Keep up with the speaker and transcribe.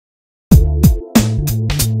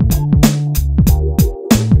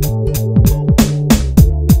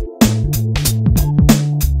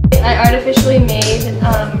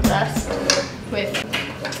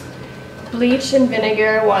bleach and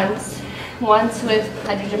vinegar once with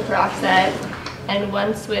hydrogen peroxide, and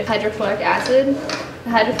once with hydrofluoric acid. The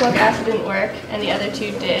hydrofluoric acid didn't work, and the other two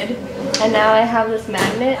did. And now I have this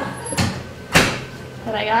magnet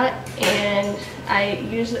that I got, and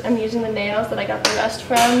I'm using the nails that I got the rust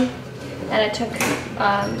from, and I took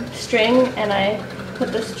string and I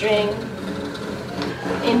put the string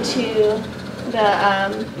into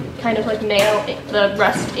the kind of like the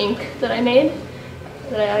rust ink that I made,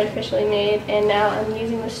 that I artificially made, and now I'm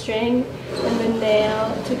using the string and the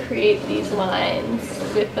nail to create these lines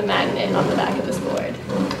with the magnet on the back of this board.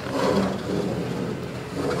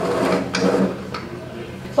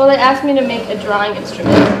 Well, they asked me to make a drawing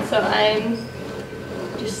instrument, so I'm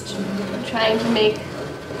just trying to make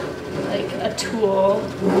like a tool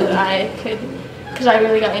that I could, because I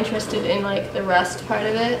really got interested in like the rust part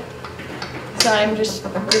of it. So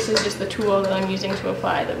this is just the tool that I'm using to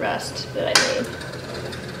apply the rust that I made.